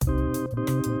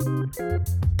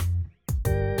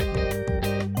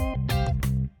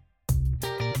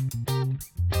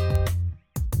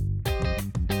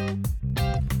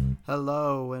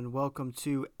Hello and welcome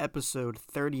to episode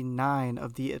 39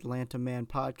 of the Atlanta Man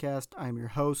podcast. I'm your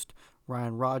host,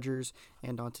 Ryan Rogers,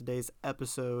 and on today's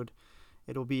episode,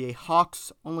 it'll be a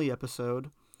Hawks only episode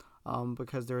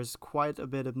because there's quite a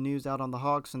bit of news out on the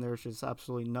Hawks and there's just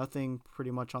absolutely nothing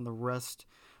pretty much on the rest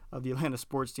of the Atlanta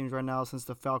sports teams right now since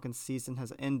the Falcons season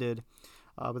has ended.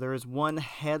 But there is one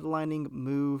headlining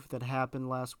move that happened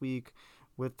last week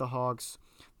with the Hawks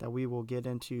that we will get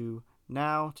into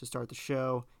now to start the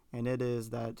show. And it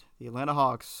is that the Atlanta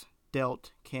Hawks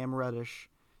dealt Cam Reddish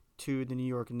to the New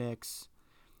York Knicks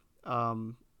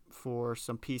for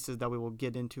some pieces that we will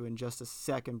get into in just a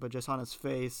second. But just on its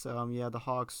face, the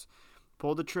Hawks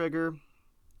pulled the trigger.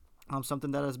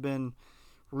 Something that has been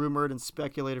rumored and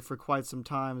speculated for quite some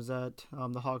time is that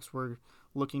the Hawks were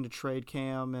looking to trade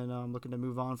Cam and looking to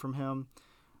move on from him.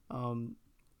 And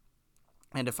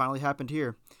it finally happened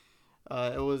here.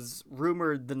 It was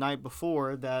rumored the night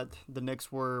before that the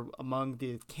Knicks were among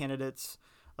the candidates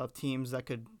of teams that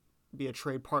could be a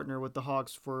trade partner with the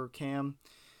Hawks for Cam.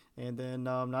 And then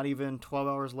not even 12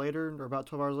 hours later, or about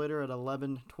 12 hours later at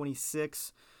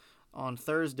 11:26 on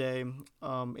Thursday,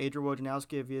 Adrian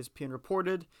Wojnarowski of ESPN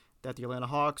reported that the Atlanta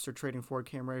Hawks are trading forward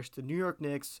Cam Reddish to the New York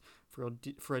Knicks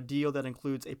for a deal that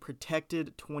includes a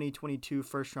protected 2022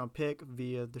 first-round pick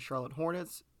via the Charlotte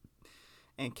Hornets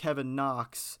and Kevin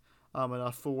Knox,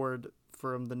 a forward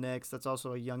from the Knicks. That's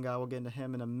also a young guy. We'll get into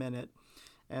him in a minute.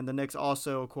 And the Knicks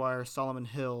also acquire Solomon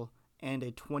Hill and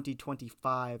a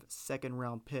 2025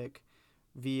 second-round pick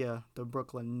via the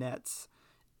Brooklyn Nets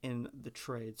in the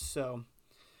trade. So,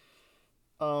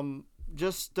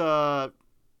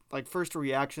 first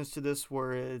reactions to this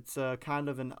were it's kind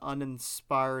of an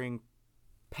uninspiring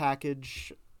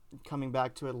package coming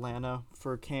back to Atlanta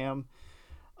for Cam.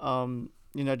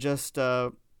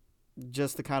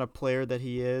 Just the kind of player that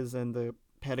he is and the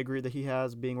pedigree that he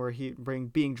has, being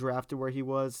drafted where he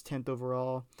was 10th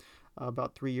overall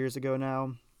about 3 years ago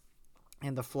now,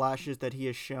 and the flashes that he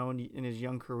has shown in his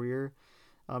young career.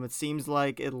 It seems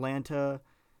like Atlanta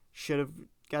should have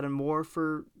gotten more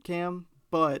for Cam,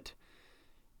 but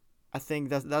I think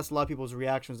that's a lot of people's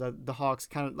reactions that the Hawks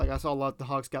I saw a lot the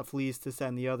Hawks got fleeced, this, that,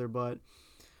 and the other, but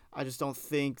I just don't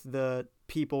think that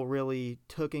people really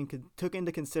took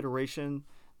into consideration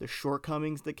the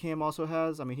shortcomings that Cam also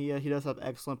has. I mean, he does have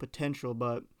excellent potential,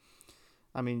 but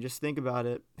I mean, just think about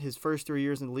it. His first 3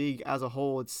 years in the league as a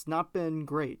whole, it's not been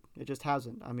great. It just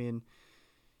hasn't. I mean,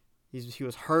 he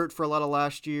was hurt for a lot of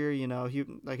last year.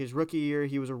 His rookie year,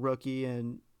 he was a rookie,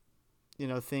 and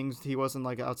he wasn't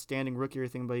like an outstanding rookie or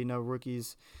anything. But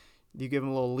rookies, you give him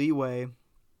a little leeway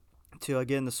to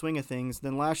get in the swing of things.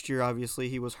 Then last year, obviously,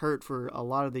 he was hurt for a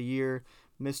lot of the year,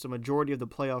 missed a majority of the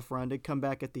playoff run, did come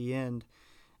back at the end,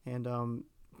 and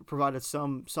provided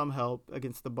some help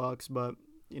against the Bucks, but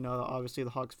obviously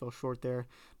the Hawks fell short there.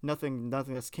 Nothing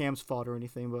that's Cam's fault or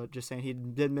anything, but just saying he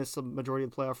did miss the majority of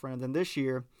the playoff run. And then this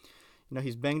year,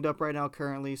 he's banged up right now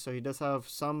currently, so he does have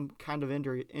some kind of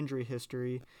injury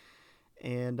history,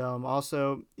 and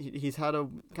also he's had a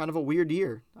kind of a weird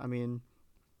year. I mean,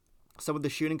 some of the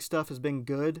shooting stuff has been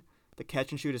good. The catch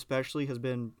and shoot especially has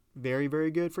been very, very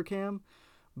good for Cam,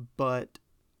 but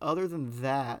other than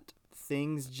that,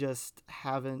 things just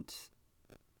haven't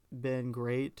been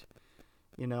great.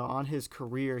 On his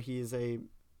career, he's a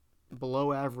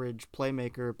below-average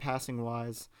playmaker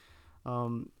passing-wise.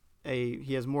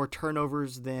 He has more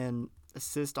turnovers than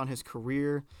assists on his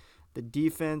career. The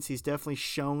defense, he's definitely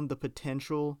shown the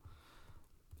potential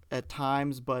at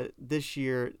times, but this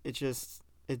year it just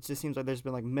seems like there's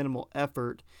been like minimal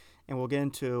effort, and we'll get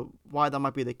into why that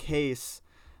might be the case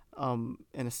in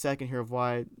a second here, of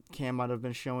why Cam might have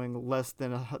been showing less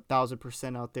than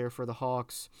 1,000% out there for the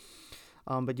Hawks.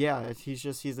 But yeah, he's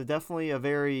definitely a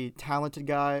very talented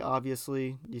guy.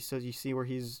 Obviously, you see where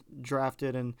he's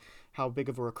drafted and how big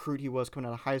of a recruit he was coming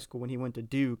out of high school when he went to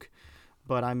Duke.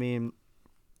 But I mean,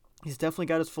 he's definitely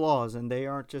got his flaws, and they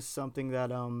aren't just something that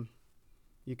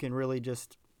you can really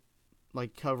just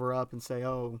like cover up and say,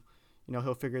 oh,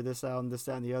 he'll figure this out and this,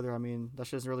 that, and the other. I mean,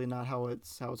 that's just really not how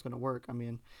it's going to work. I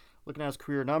mean, looking at his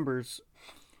career numbers,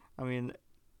 I mean,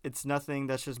 it's nothing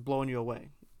that's just blowing you away,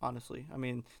 honestly. I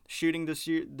mean, shooting this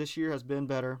year has been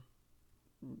better.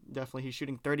 Definitely, he's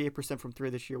shooting 38% from three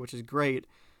this year, which is great,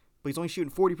 but he's only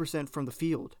shooting 40% from the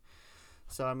field.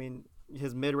 So, I mean,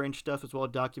 his mid-range stuff is well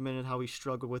documented, how he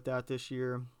struggled with that this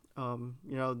year.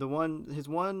 His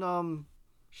one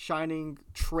shining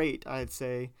trait, I'd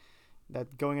say,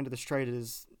 that going into this trade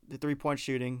is the three-point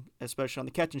shooting, especially on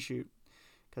the catch and shoot,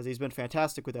 because he's been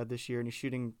fantastic with that this year, and he's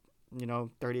shooting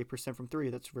 38% from three.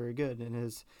 That's very good. And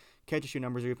his catch and shoot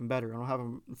numbers are even better. I don't have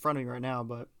them in front of me right now,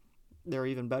 but they're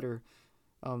even better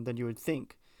than you would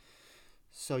think.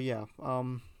 So yeah,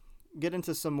 get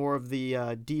into some more of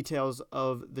the details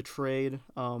of the trade,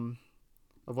 of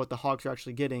what the Hawks are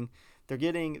actually getting. They're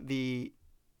getting the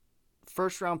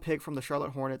first round pick from the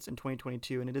Charlotte Hornets in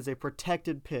 2022, and it is a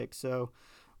protected pick. So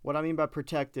what I mean by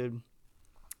protected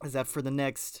is that for the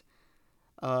next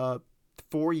uh,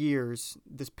 4 years,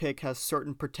 this pick has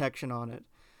certain protection on it.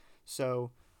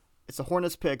 So it's a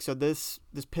Hornets pick. So this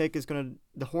pick is going to,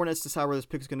 the Hornets decide where this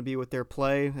pick is going to be with their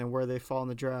play and where they fall in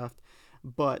the draft.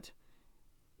 But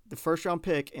the first round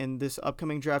pick in this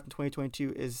upcoming draft in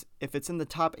 2022 is, if it's in the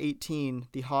top 18,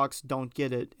 the Hawks don't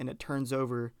get it, and it turns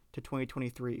over to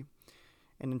 2023.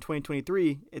 And in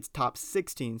 2023, it's top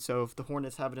 16. So if the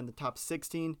Hornets have it in the top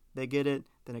 16, they get it.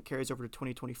 Then it carries over to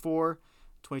 2024.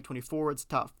 2024, it's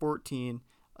top 14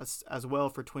 as well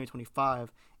for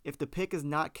 2025. If the pick is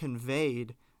not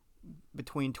conveyed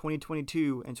between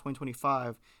 2022 and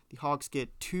 2025, the Hawks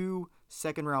get 2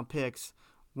 second-round picks,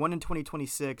 one in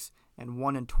 2026 and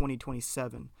one in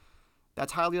 2027.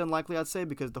 That's highly unlikely, I'd say,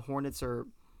 because the Hornets are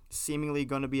seemingly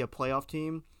going to be a playoff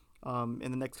team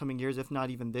in the next coming years, if not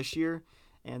even this year.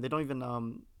 And they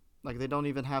don't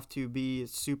even have to be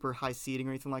super high seeding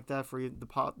or anything like that for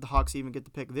the Hawks to even get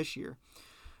the pick this year.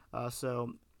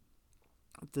 So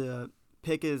the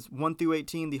pick is 1 through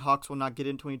 18. The Hawks will not get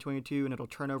it in 2022, and it'll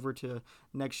turn over to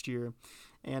next year.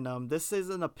 And this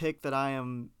isn't a pick that I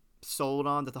am sold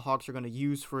on that the Hawks are going to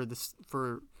use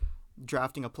for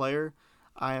drafting a player.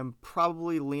 I am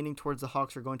probably leaning towards the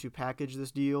Hawks are going to package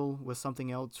this deal with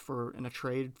something else in a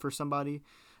trade for somebody.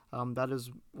 That is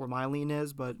where my lean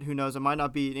is, but who knows? It might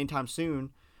not be anytime soon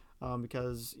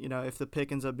because, if the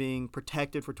pick ends up being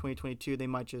protected for 2022, they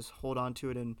might just hold on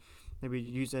to it and maybe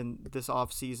use it this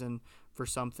offseason for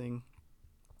something,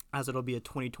 as it'll be a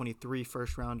 2023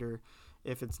 first rounder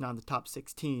if it's not in the top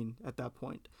 16 at that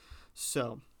point.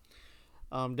 So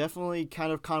definitely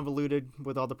kind of convoluted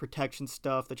with all the protection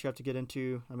stuff that you have to get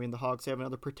into. I mean, the Hawks have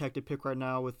another protected pick right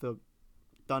now with the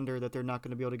Thunder that they're not going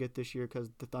to be able to get this year because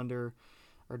the Thunder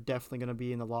are definitely going to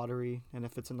be in the lottery, and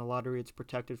if it's in the lottery, it's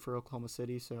protected for Oklahoma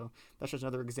City. So that's just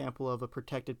another example of a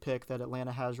protected pick that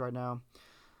Atlanta has right now.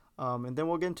 And then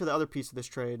we'll get into the other piece of this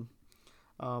trade.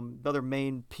 The other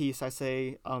main piece, I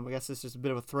say, I guess this is a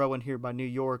bit of a throw in here by New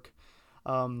York.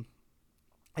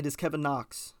 It is Kevin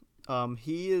Knox.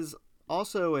 He is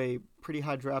also a pretty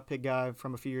high draft pick guy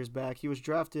from a few years back. He was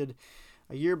drafted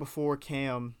a year before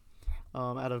Cam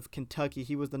out of Kentucky.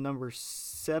 He was the number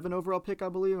 7 overall pick, I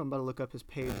believe. I'm about to look up his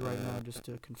page right now just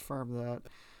to confirm that.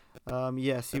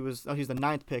 Yes, he's the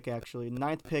 9th pick, actually.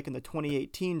 9th pick in the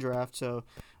 2018 draft, so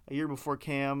a year before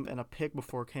Cam and a pick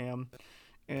before Cam.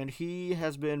 And he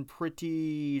has been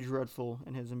pretty dreadful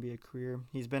in his NBA career.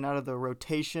 He's been out of the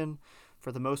rotation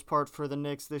for the most part for the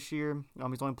Knicks this year.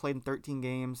 He's only played in 13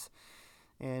 games.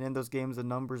 And in those games, the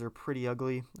numbers are pretty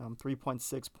ugly.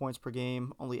 3.6 points per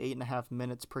game, only 8.5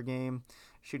 minutes per game,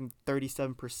 shooting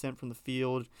 37% from the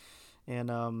field, and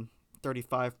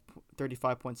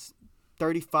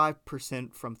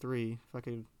 35% from three, if I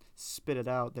could spit it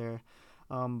out there.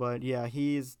 But yeah,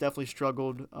 he's definitely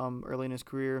struggled early in his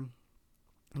career.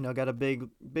 Got a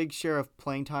big share of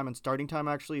playing time and starting time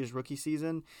actually his rookie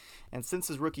season. And since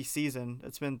his rookie season,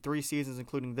 it's been 3 seasons,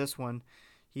 including this one,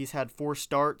 he's had 4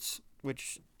 starts,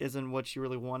 which isn't what you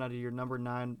really want out of your number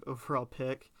 9 overall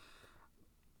pick.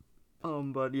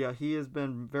 But yeah, he has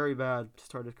been very bad to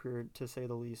start his career, to say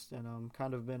the least, and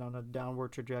kind of been on a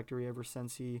downward trajectory ever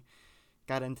since he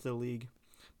got into the league.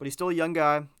 But he's still a young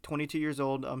guy, 22 years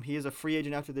old. He is a free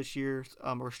agent after this year,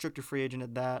 a restricted free agent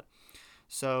at that.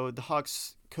 So the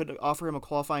Hawks could offer him a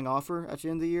qualifying offer at the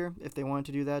end of the year if they wanted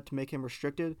to do that to make him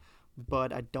restricted.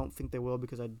 But I don't think they will,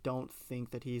 because I don't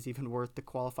think that he's even worth the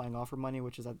qualifying offer money,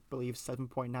 which is, I believe,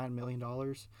 $7.9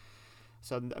 million.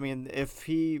 So, I mean,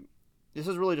 this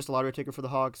is really just a lottery ticket for the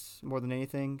Hawks more than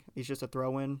anything. He's just a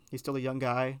throw-in. He's still a young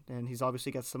guy, and he's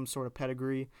obviously got some sort of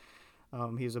pedigree.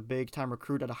 He was a big-time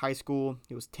recruit out of high school.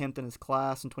 He was 10th in his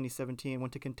class in 2017,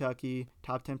 went to Kentucky,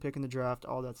 top 10 pick in the draft,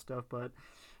 all that stuff. But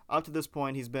up to this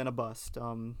point, he's been a bust.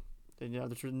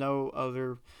 There's no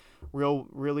other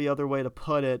really other way to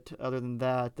put it other than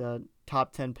that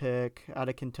top 10 pick out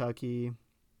of Kentucky,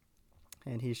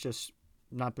 and he's just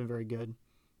not been very good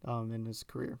in his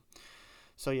career.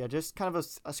 So yeah, just kind of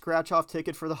a scratch-off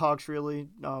ticket for the Hawks, really.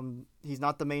 He's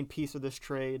not the main piece of this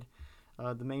trade.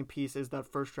 The main piece is that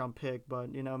first-round pick,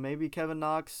 but maybe Kevin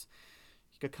Knox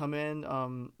could come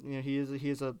in. He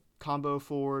is a combo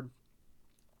forward.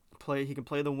 He can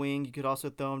play the wing. You could also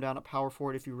throw him down at power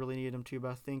forward if you really need him to,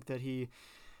 but I think that he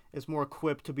is more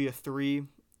equipped to be a 3,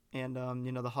 and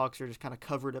the Hawks are just kind of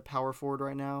covered at power forward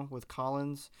right now with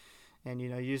Collins, And you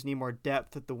just need more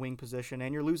depth at the wing position,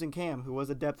 and you're losing Cam, who was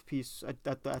a depth piece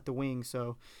at the wing.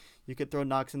 So you could throw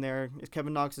Knox in there. Is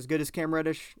Kevin Knox as good as Cam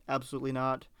Reddish? Absolutely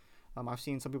not. I've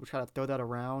seen some people try to throw that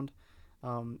around.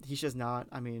 He's just not.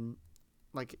 I mean,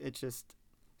 like it's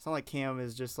not like Cam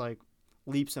is just like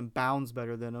leaps and bounds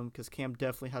better than him, because Cam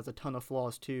definitely has a ton of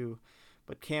flaws too.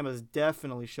 But Cam has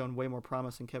definitely shown way more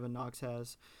promise than Kevin Knox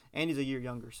has, and he's a year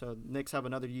younger. So the Knicks have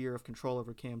another year of control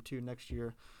over Cam too next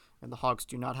year, and the Hawks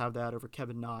do not have that over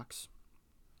Kevin Knox.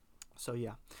 So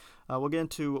yeah, we'll get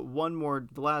into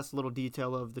the last little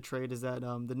detail of the trade is that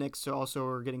the Knicks also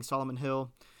are getting Solomon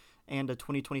Hill and a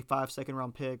 2025 second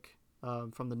round pick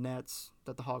from the Nets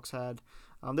that the Hawks had.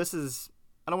 I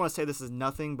don't want to say this is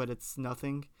nothing, but it's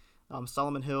nothing.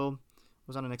 Solomon Hill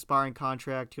was on an expiring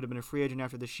contract. He would have been a free agent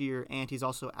after this year, and he's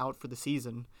also out for the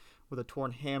season with a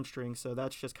torn hamstring. So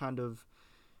that's just kind of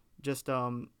just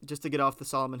to get off the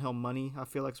Solomon Hill money, I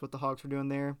feel like is what the Hawks were doing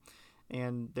there.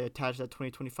 And they attached that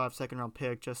 2025 second round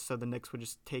pick just so the Knicks would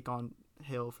just take on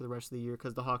Hill for the rest of the year,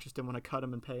 because the Hawks just didn't want to cut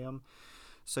him and pay him.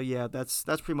 So yeah, that's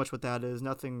pretty much what that is.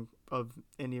 Nothing of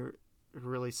any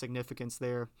really significance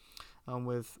there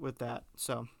with that.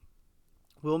 So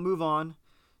we'll move on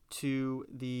to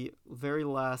the very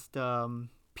last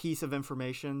piece of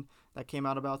information that came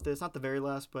out about this. Not the very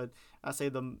last, but I say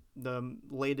the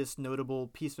latest notable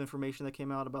piece of information that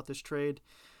came out about this trade.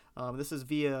 This is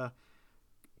via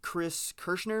Chris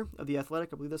Kirschner of The Athletic.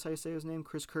 I believe that's how you say his name.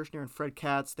 Chris Kirschner and Fred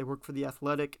Katz. They work for The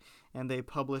Athletic, and they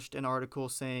published an article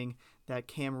saying that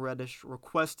Cam Reddish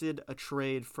requested a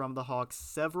trade from the Hawks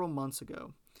several months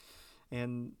ago.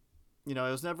 And it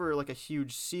was never like a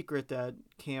huge secret that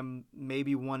Cam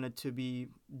maybe wanted to be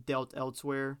dealt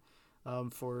elsewhere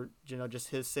for just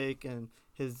his sake and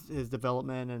his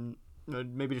development, and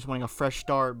maybe just wanting a fresh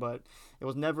start. But it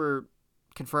was never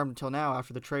confirmed until now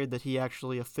after the trade that he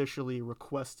actually officially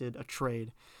requested a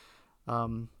trade.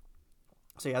 So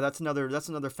yeah, that's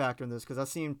another factor in this, because I've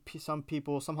seen some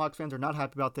Hawks fans are not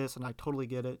happy about this, and I totally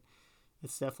get it.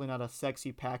 It's definitely not a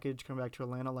sexy package coming back to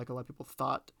Atlanta like a lot of people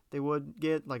thought they would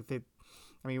get.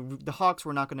 The Hawks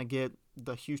were not going to get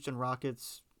the Houston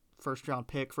Rockets first round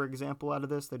pick, for example, out of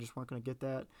this. They just weren't going to get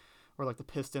that. Or like the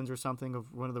Pistons or something,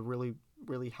 of one of the really,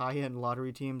 really high-end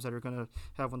lottery teams that are going to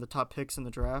have one of the top picks in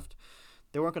the draft.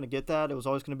 They weren't going to get that. It was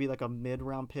always going to be like a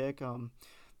mid-round pick.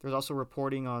 There's also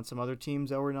reporting on some other teams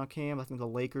that were in on Cam. I think the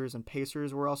Lakers and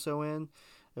Pacers were also in.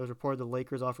 It was reported the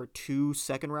Lakers offered 2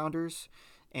 second-rounders,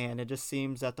 and it just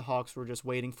seems that the Hawks were just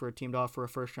waiting for a team to offer a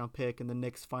first-round pick, and the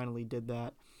Knicks finally did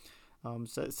that.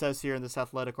 So it says here in this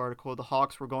Athletic article, the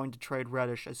Hawks were going to trade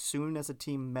Reddish as soon as a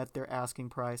team met their asking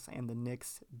price, and the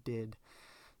Knicks did.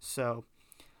 So,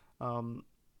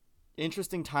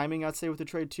 interesting timing, I'd say, with the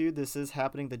trade, too. This is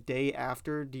happening the day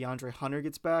after DeAndre Hunter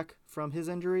gets back from his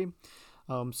injury.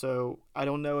 So I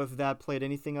don't know if that played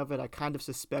anything of it. I kind of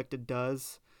suspect it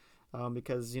does,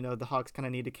 because, the Hawks kind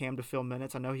of needed Cam to fill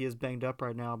minutes. I know he is banged up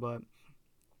right now, but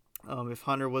if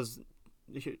Hunter was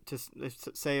going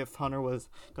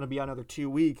to be out another 2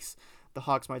 weeks, the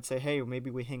Hawks might say, hey,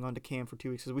 maybe we hang on to Cam for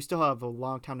 2 weeks, because we still have a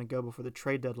long time to go before the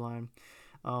trade deadline.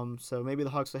 So maybe the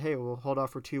Hawks say, hey, we'll hold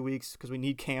off for 2 weeks because we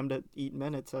need Cam to eat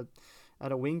minutes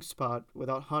at a wing spot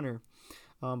without Hunter.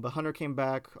 But Hunter came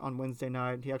back on Wednesday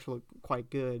night. He actually looked quite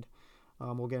good.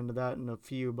 We'll get into that in a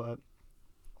few, but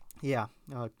yeah.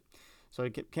 So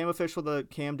it became official that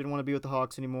Cam didn't want to be with the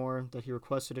Hawks anymore, that he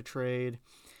requested a trade.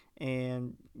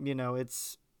 And,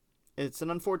 it's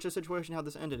an unfortunate situation how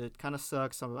this ended. It kind of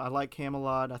sucks. I like Cam a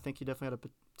lot. I think he definitely had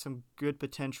some good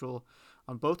potential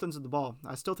on both ends of the ball.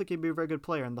 I still think he'd be a very good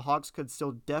player, and the Hawks could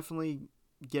still definitely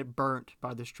get burnt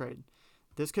by this trade.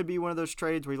 This could be one of those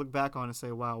trades where you look back on and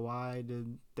say, wow, why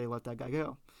did they let that guy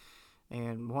go?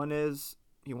 And one is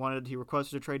he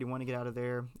requested a trade, he wanted to get out of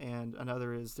there, and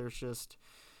another is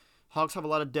Hawks have a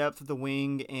lot of depth at the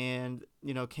wing, and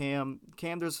Cam,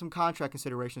 there's some contract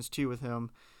considerations too with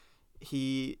him.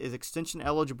 He is extension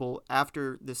eligible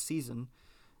after this season,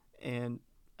 and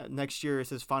next year is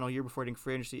his final year before hitting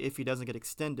free agency if he doesn't get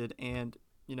extended. And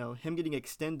him getting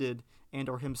extended and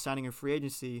or him signing in free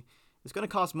agency is going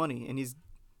to cost money, and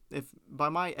if by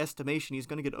my estimation he's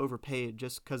going to get overpaid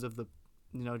just because of the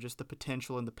just the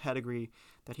potential and the pedigree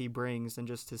that he brings, and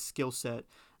just his skill set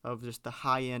of just the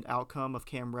high-end outcome of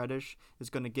Cam Reddish is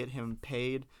going to get him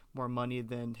paid more money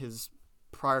than his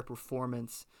prior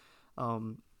performance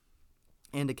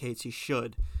indicates he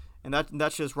should. And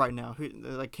that's just right now.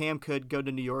 Like, Cam could go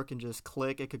to New York and just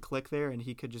click. It could click there, and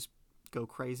he could just go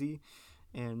crazy.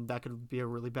 And that could be a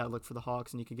really bad look for the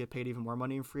Hawks, and you could get paid even more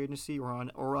money in free agency or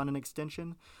on an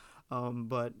extension.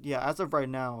 But, yeah, as of right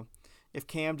now, if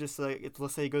Cam let's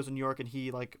say he goes to New York and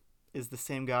he, is the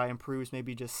same guy, improves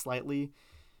maybe just slightly,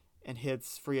 and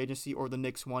hits free agency, or the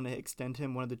Knicks want to extend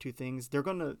him, one of the two things,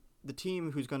 the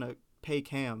team who's gonna pay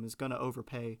Cam is gonna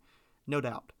overpay, no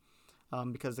doubt.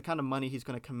 Because the kind of money he's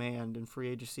going to command in free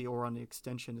agency or on the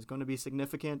extension is going to be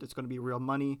significant. It's going to be real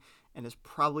money, and it's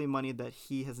probably money that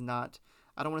he has not.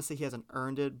 I don't want to say he hasn't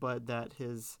earned it, but that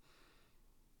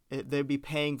they'd be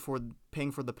paying for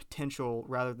the potential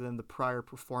rather than the prior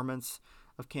performance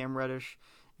of Cam Reddish.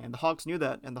 And the Hawks knew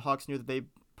that, and the Hawks knew that they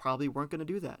probably weren't going to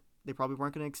do that. They probably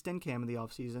weren't going to extend Cam in the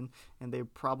offseason, and they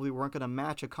probably weren't going to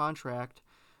match a contract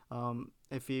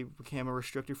if he became a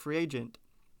restricted free agent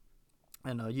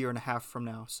in a year and a half from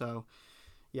now. So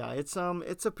yeah, it's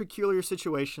a peculiar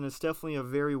situation. It's definitely a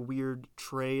very weird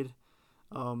trade.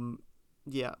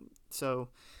 Yeah, so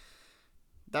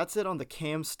that's it on the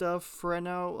Cam stuff for right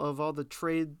now. Of all the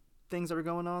trade things that are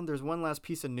going on, there's one last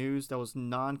piece of news that was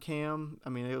non-Cam. I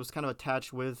mean, it was kind of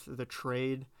attached with the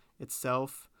trade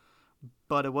itself,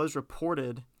 but it was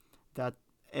reported that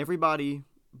everybody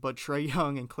but Trae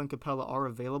Young and Clint Capella are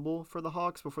available for the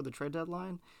Hawks before the trade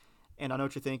deadline. And I know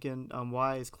what you're thinking,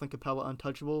 why is Clint Capella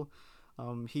untouchable?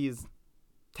 He is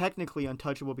technically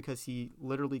untouchable because he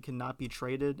literally cannot be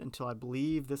traded until, I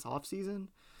believe, this offseason.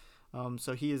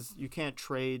 So you can't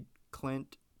trade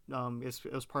Clint.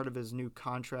 It was part of his new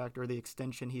contract, or the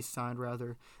extension he signed,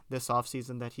 rather, this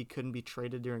offseason, that he couldn't be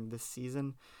traded during this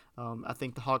season. I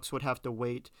think the Hawks would have to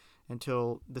wait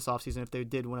until this offseason if they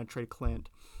did want to trade Clint.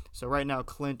 So right now,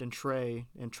 Clint and Trae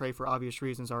for obvious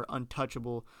reasons are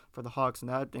untouchable for the Hawks, and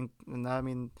that I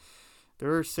mean,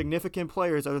 there are significant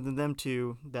players other than them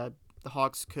two that the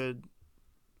Hawks could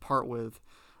part with.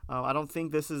 I don't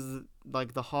think this is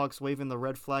like the Hawks waving the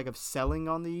red flag of selling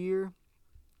on the year.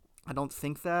 I don't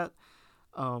think that.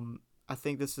 I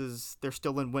think they're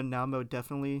still in win now mode,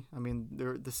 definitely. I mean,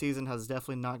 the season has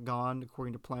definitely not gone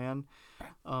according to plan.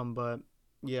 But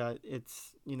yeah,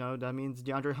 it's, that means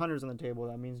DeAndre Hunter's on the table.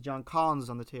 That means John Collins is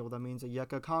on the table. That means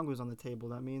Onyeka Okongwu's on the table.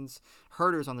 That means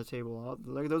Herter's on the table.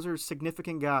 Those are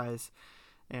significant guys.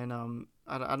 And I'm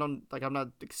not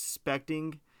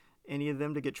expecting any of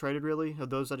them to get traded, really, of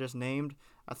those I just named.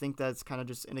 I think that's kind of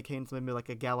just indicating to maybe like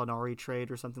a Gallinari trade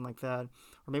or something like that.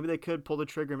 Or maybe they could pull the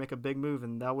trigger and make a big move,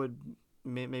 and that would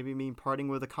maybe mean parting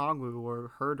with Okongwu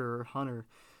or Herter or Hunter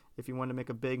if you want to make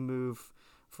a big move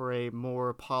for a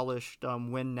more polished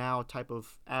win now type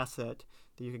of asset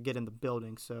that you could get in the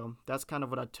building. So that's kind of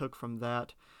what I took from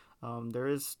that. There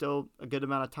is still a good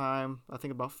amount of time, I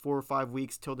think about 4 or 5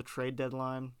 weeks till the trade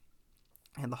deadline,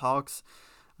 and the Hawks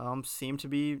seem to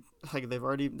be like they're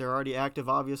already active,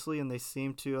 obviously, and they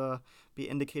seem to be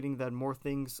indicating that more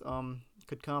things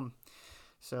could come.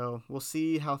 So we'll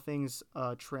see how things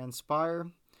transpire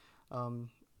in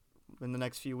the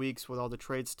next few weeks with all the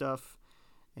trade stuff.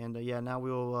 And now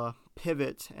we'll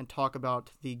pivot and talk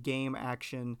about the game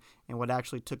action and what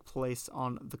actually took place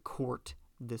on the court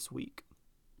this week.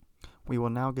 We will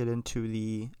now get into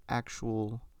the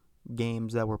actual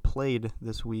games that were played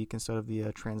this week instead of the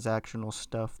transactional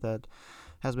stuff that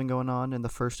has been going on, and the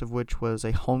first of which was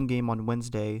a home game on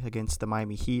Wednesday against the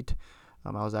Miami Heat.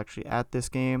 I was actually at this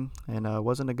game, and it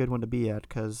wasn't a good one to be at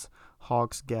because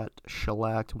Hawks got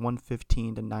shellacked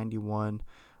 115-91.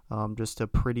 Just a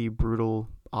pretty brutal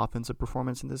offensive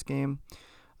performance in this game.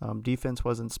 Defense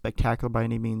wasn't spectacular by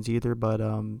any means either, but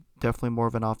definitely more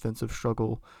of an offensive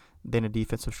struggle than a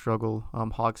defensive struggle.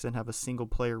 Hawks didn't have a single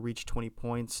player reach 20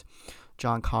 points.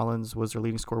 John Collins was their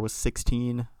leading scorer with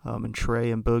 16, and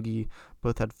Trae and Boogie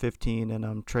both had 15, and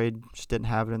Trae just didn't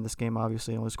have it in this game,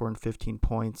 obviously, only scoring 15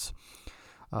 points.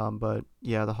 But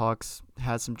yeah, the Hawks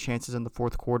had some chances in the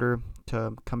fourth quarter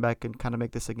to come back and kind of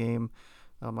make this a game.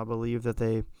 I believe that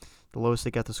the lowest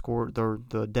they got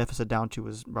the deficit down to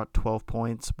was about 12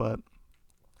 points, but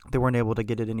they weren't able to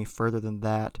get it any further than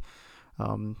that.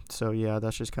 So yeah,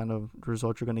 that's just kind of the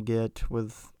result you're going to get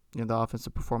with the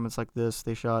offensive performance like this.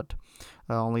 They shot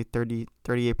only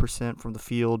 38% from the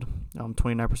field,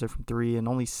 29% from three, and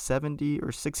only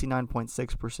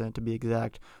 69.6% to be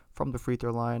exact from the free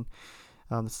throw line.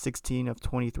 16 of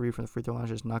 23 from the free throw line is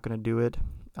just not going to do it.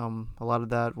 A lot of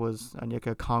that was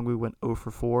Onyeka Okongwu went 0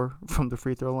 for 4 from the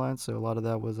free throw line, so a lot of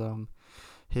that was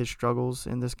his struggles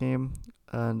in this game.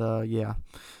 And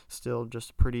still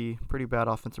just pretty bad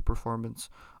offensive performance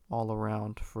all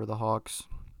around for the Hawks.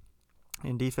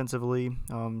 And defensively,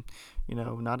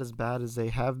 not as bad as they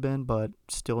have been, but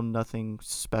still nothing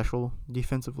special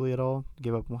defensively at all.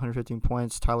 Gave up 115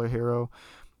 points. Tyler Herro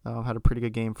had a pretty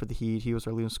good game for the Heat. He was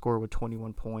our leading scorer with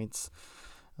 21 points.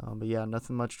 But yeah,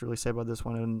 nothing much to really say about this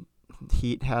one. And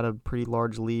Heat had a pretty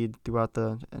large lead throughout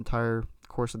the entire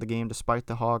course of the game, despite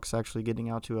the Hawks actually getting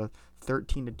out to a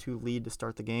 13-2 lead to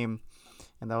start the game.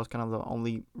 And that was kind of the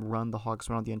only run the Hawks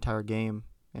went on the entire game.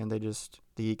 And the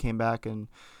Heat came back and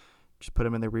just put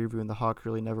them in the rearview, and the Hawks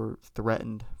really never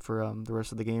threatened for the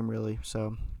rest of the game, really.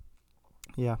 So,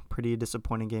 yeah, pretty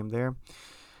disappointing game there.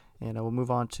 And we'll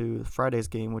move on to Friday's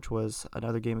game, which was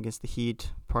another game against the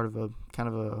Heat, part of a kind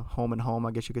of a home and home,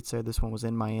 I guess you could say. This one was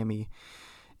in Miami.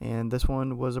 And this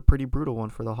one was a pretty brutal one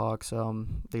for the Hawks.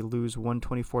 They lose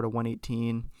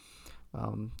 124-118.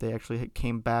 They actually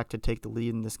came back to take the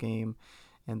lead in this game.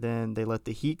 And then they let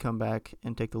the Heat come back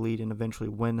and take the lead and eventually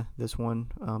win this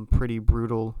one. Pretty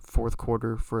brutal fourth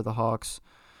quarter for the Hawks,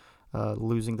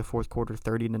 losing the fourth quarter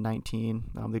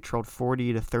 30-19. They trailed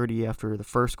 40-30 after the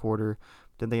first quarter.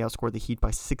 Then they outscored the Heat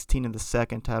by 16 in the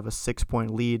second to have a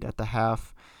 6-point lead at the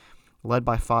half, led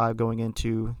by 5 going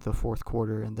into the fourth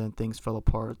quarter, and then things fell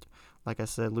apart. Like I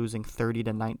said, losing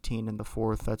 30-19 in the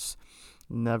fourth. That's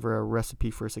never a recipe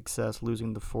for success,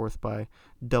 losing the fourth by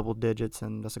double digits,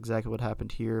 and that's exactly what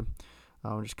happened here.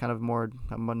 Just kind of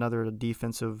another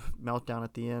defensive meltdown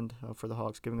at the end for the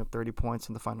Hawks, giving up 30 points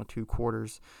in the final 2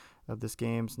 quarters of this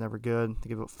game. It's never good. They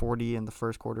give up 40 in the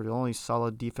first quarter. The only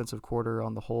solid defensive quarter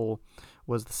on the whole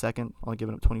was the second, only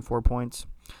giving up 24 points.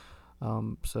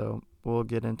 So we'll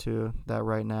get into that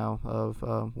right now of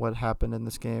what happened in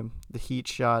this game. The Heat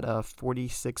shot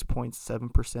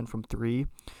 46.7% from 3,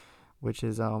 which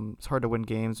is it's hard to win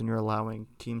games when you're allowing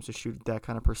teams to shoot that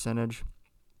kind of percentage.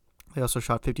 They also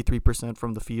shot 53%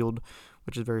 from the field,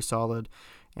 which is very solid.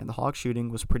 And the Hawks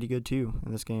shooting was pretty good too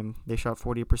in this game. They shot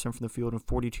 48% from the field and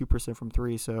 42% from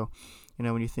 3. So,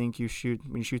 when you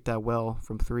shoot that well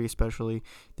from 3 especially, you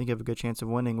think you have a good chance of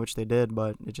winning, which they did,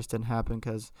 but it just didn't happen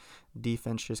because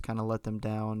defense just kind of let them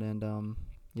down. And,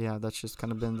 that's just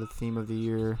kind of been the theme of the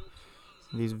year.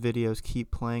 These videos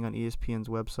keep playing on ESPN's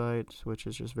website, which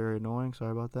is just very annoying.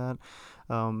 Sorry about that.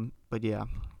 But yeah,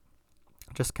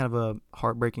 just kind of a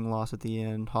heartbreaking loss at the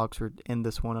end. Hawks were in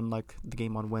this one, unlike the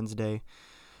game on Wednesday.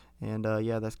 And,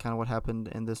 that's kind of what happened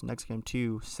in this next game,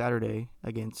 too, Saturday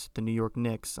against the New York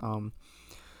Knicks.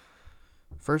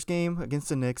 First game against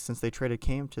the Knicks since they traded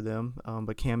Cam to them,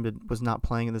 but Cam was not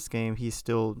playing in this game. He's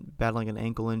still battling an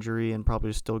ankle injury and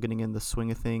probably still getting in the swing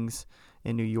of things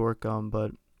in New York, but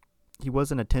he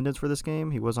was in attendance for this game.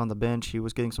 He was on the bench. He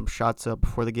was getting some shots up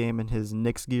before the game in his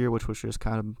Knicks gear, which was just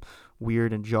kind of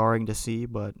weird and jarring to see,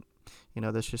 but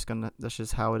that's just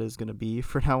how it is gonna be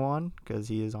from now on because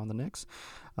he is on the Knicks.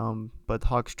 But the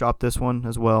Hawks dropped this one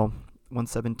as well,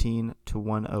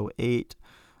 117-108.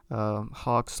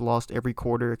 Hawks lost every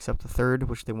quarter except the third,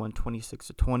 which they won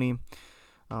 26-20.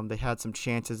 They had some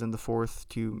chances in the fourth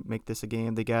to make this a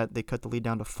game. They cut the lead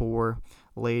down to 4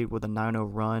 late with a 9-0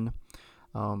 run.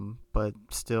 But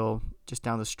still, just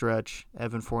down the stretch,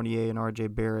 Evan Fournier and R.J.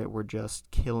 Barrett were just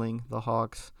killing the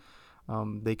Hawks.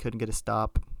 They couldn't get a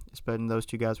stop. Especially those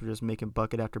two guys were just making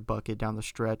bucket after bucket down the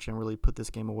stretch and really put this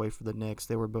game away for the Knicks.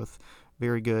 They were both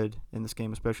very good in this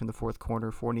game, especially in the fourth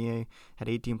quarter. Fournier had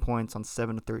 18 points on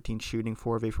 7-13 shooting,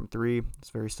 4 of 8 from 3. It's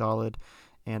very solid.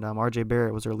 And R.J.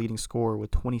 Barrett was their leading scorer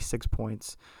with 26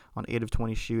 points on 8 of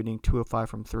 20 shooting, 2 of 5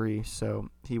 from 3. So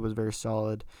he was very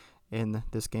solid in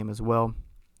this game as well.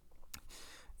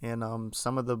 And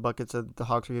some of the buckets that the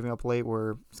Hawks were giving up late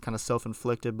were kind of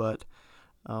self-inflicted, but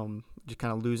just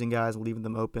kind of losing guys and leaving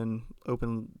them open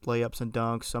layups and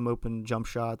dunks, some open jump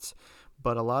shots.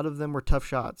 But a lot of them were tough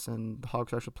shots, and the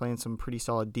Hawks are actually playing some pretty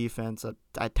solid defense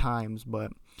at times,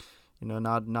 but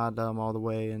not all the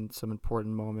way in some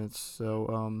important moments.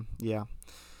 So,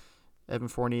 Evan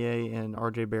Fournier and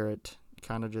R.J. Barrett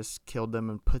kind of just killed them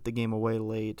and put the game away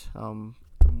late.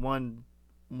 One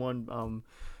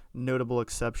notable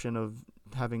exception of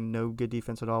having no good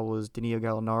defense at all was Danilo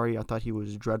Gallinari. I thought he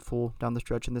was dreadful down the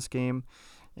stretch in this game.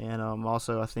 And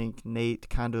also I think Nate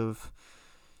kind of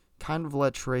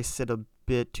let Trey sit a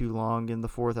bit too long in the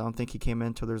fourth. I don't think he came in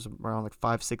until there's around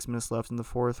 5-6 minutes left in the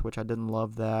fourth, which I didn't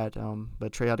love that.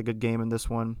 But Trey had a good game in this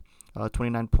one.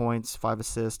 29 points, 5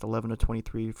 assists, 11 of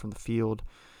 23 from the field,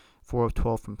 4 of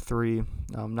 12 from 3.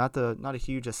 Not a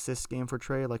huge assist game for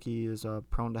Trey like he is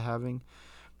prone to having,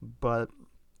 but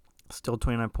still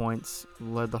 29 points,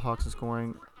 led the Hawks in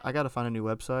scoring. I got to find a new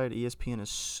website. ESPN is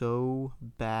so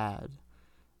bad.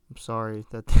 I'm sorry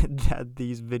that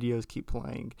these videos keep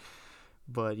playing.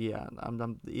 But yeah,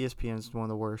 ESPN is one of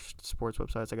the worst sports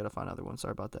websites. I got to find another one.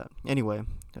 Sorry about that. Anyway,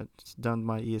 that's done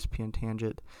my ESPN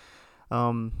tangent.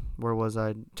 Where was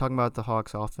I? Talking about the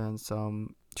Hawks offense.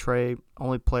 Trey,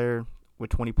 only player with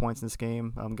 20 points in this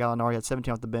game. Gallinari had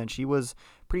 17 off the bench. He was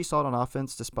pretty solid on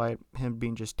offense despite him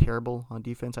being just terrible on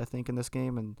defense, I think, in this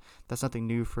game. And that's nothing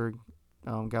new for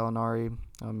Gallinari.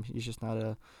 He's just not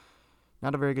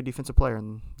a very good defensive player,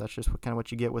 and that's just kind of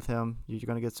what you get with him. You're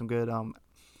going to get some good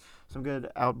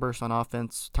outbursts on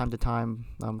offense time to time,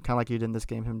 kind of like you did in this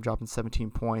game, him dropping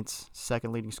 17 points,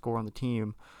 second leading scorer on the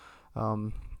team.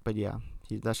 But yeah,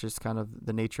 that's just kind of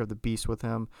the nature of the beast with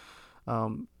him.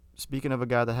 Speaking of a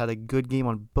guy that had a good game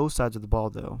on both sides of the ball,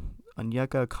 though,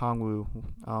 Onyeka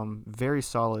Okongwu, very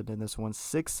solid in this one,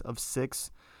 6 of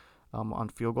 6 on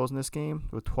field goals in this game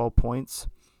with 12 points,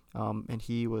 and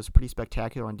he was pretty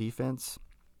spectacular on defense.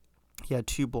 He had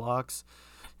 2 blocks,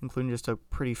 including just a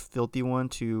pretty filthy one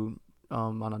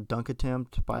on a dunk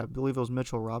attempt by, I believe it was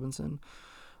Mitchell Robinson.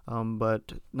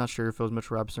 But not sure if it was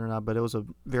Mitchell Robinson or not, but it was a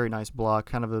very nice block,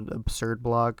 kind of an absurd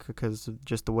block because of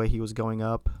just the way he was going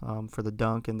up for the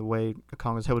dunk and the way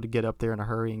Okongwu was able to get up there in a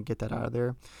hurry and get that out of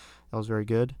there. That was very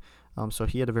good. So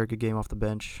he had a very good game off the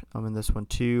bench in this one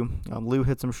too. Lou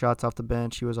hit some shots off the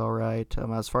bench. He was all right.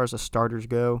 As far as the starters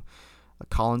go,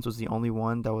 Collins was the only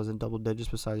one that was in double digits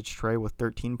besides Trey with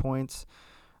 13 points.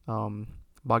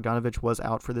 Bogdanovich was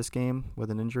out for this game with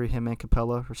an injury. Him and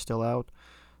Capella are still out.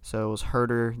 So it was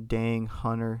Herter, Dang,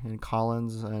 Hunter, and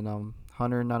Collins. And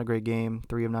Hunter, not a great game.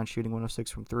 3 of 9 shooting, 1 of 6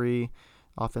 from 3.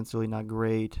 Offensively, not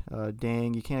great.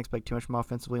 Dang, you can't expect too much from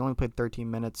offensively. Only played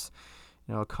 13 minutes.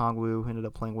 Okongwu ended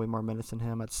up playing way more minutes than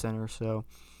him at center. So,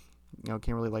 can't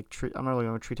really I'm not really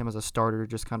going to treat him as a starter,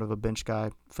 just kind of a bench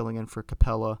guy filling in for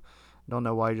Capella. I don't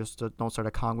know why you just don't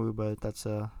start Okongwu, but that's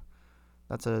a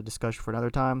discussion for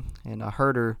another time. And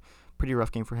Herter, pretty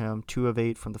rough game for him. 2 of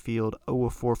 8 from the field, 0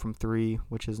 of 4 from 3,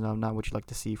 which is not what you like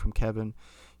to see from Kevin.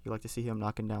 You like to see him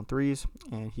knocking down threes,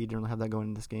 and he didn't really have that going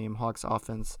in this game. Hawks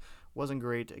offense wasn't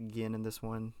great again in this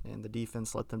one, and the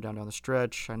defense let them down the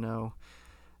stretch. I know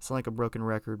it's like a broken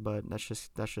record, but that's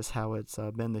just how it's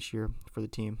been this year for the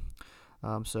team.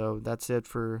 So that's it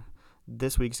for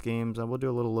this week's games. We'll do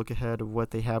a little look ahead of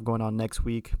what they have going on next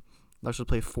week. They'll actually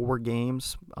play 4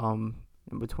 games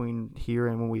in between here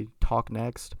and when we talk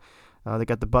next. They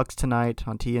got the Bucks tonight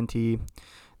on TNT.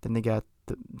 Then they got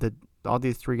all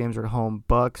these 3 games are at home.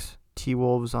 Bucks,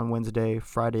 T-Wolves on Wednesday,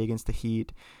 Friday against the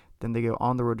Heat. Then they go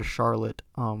on the road to Charlotte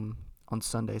on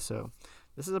Sunday. So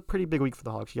this is a pretty big week for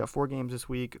the Hawks. You got 4 games this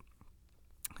week,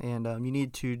 and you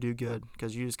need to do good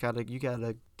because you gotta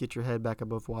get your head back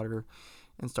above water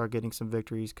and start getting some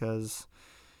victories because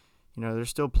there's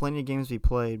still plenty of games to be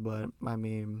played. But I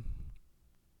mean,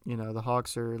 the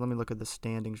Hawks are. Let me look at the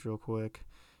standings real quick.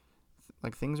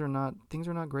 Like things are not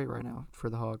great right now for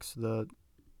the Hawks.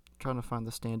 Trying to find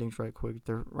the standings right quick.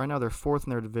 Right now they're 4th in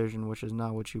their division, which is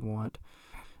not what you want.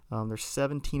 They're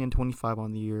 17-25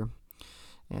 on the year.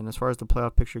 And as far as the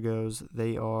playoff picture goes,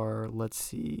 they are, let's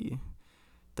see,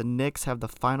 the Knicks have the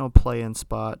final play-in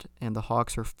spot, and the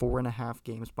Hawks are 4.5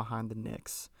 games behind the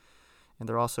Knicks. And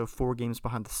they're also 4 games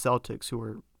behind the Celtics, who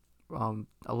are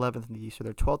 11th in the East. So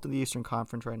they're 12th in the Eastern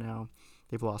Conference right now.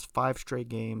 They've lost 5 straight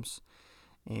games.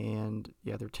 And,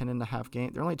 yeah, they're 10.5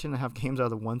 games. They're only 10.5 games out of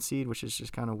the 1 seed, which is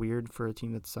just kind of weird for a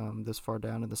team that's this far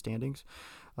down in the standings.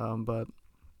 But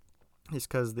it's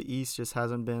because the East just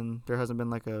hasn't been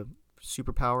like a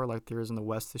superpower like there is in the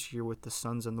West this year with the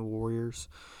Suns and the Warriors.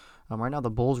 Right now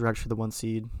the Bulls are actually the 1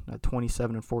 seed at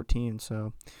 27-14,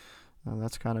 so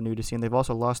that's kind of new to see. And they've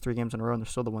also lost 3 games in a row, and they're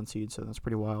still the 1 seed, so that's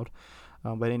pretty wild.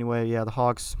 But anyway, yeah, the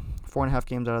Hawks 4.5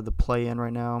 games out of the play-in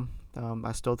right now.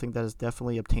 I still think that is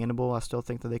definitely obtainable. I still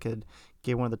think that they could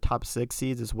get one of the top 6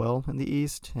 seeds as well in the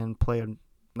East and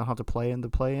not have to play in the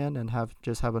play-in and have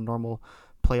a normal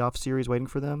playoff series waiting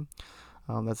for them.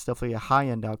 That's definitely a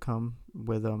high-end outcome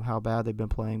with how bad they've been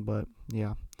playing. But,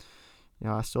 yeah,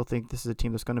 I still think this is a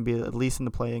team that's going to be at least in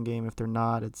the play-in game. If they're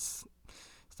not, it's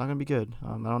not going to be good.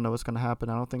 I don't know what's going to happen.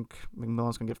 I don't think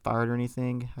McMillan's going to get fired or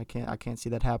anything. I can't see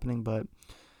that happening. But,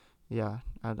 yeah,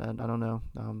 I don't know.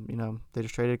 They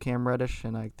just traded Cam Reddish,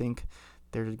 and I think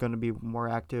they're going to be more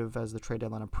active as the trade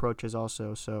deadline approaches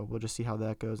also. So we'll just see how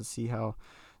that goes and see how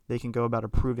they can go about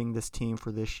improving this team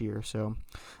for this year. So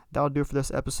that'll do it for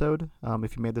this episode.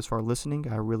 If you made this far listening,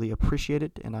 I really appreciate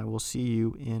it, and I will see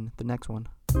you in the next one.